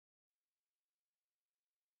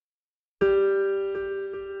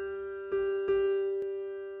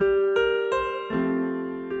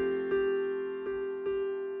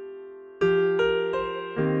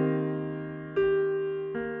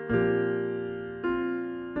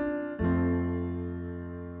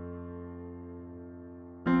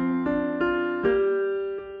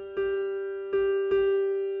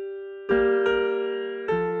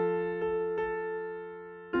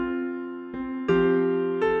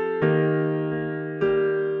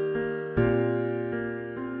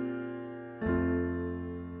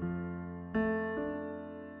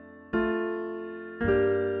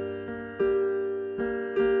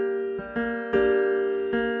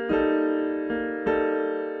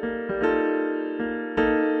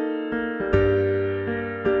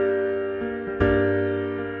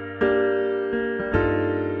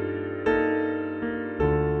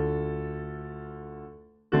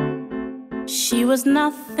was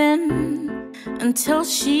nothing until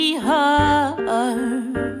she heard.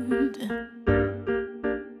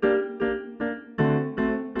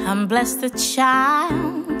 I'm blessed the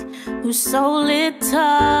child who's so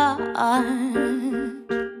little,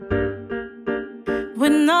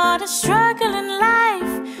 with not a struggle in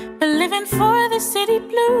life, but living for the city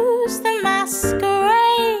blues, the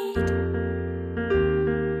masquerade.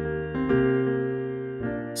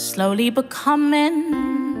 Slowly becoming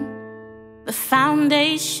the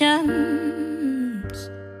foundations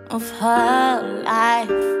of her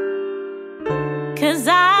life. 'Cause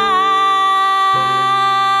I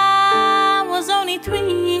was only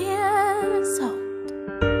 3 years old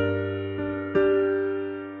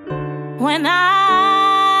when I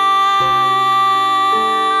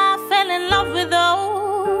fell in love with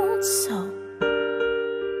old soul.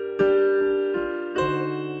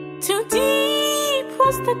 Too deep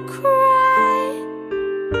was the cry,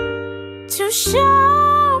 too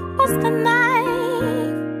sharp was the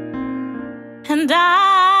knife, and I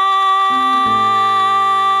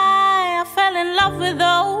fell in love with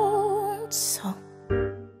old soul.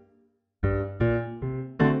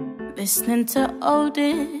 Listening to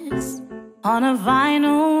Otis on a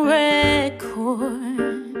vinyl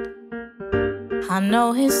record, I know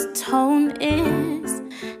his tone is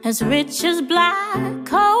as rich as black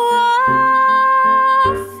coffee.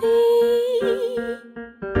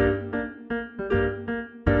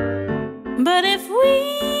 But if we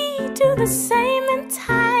do the same in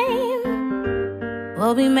time,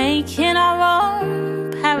 we'll be making our own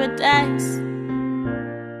paradise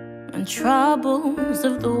when troubles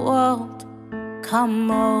of the world come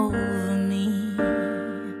over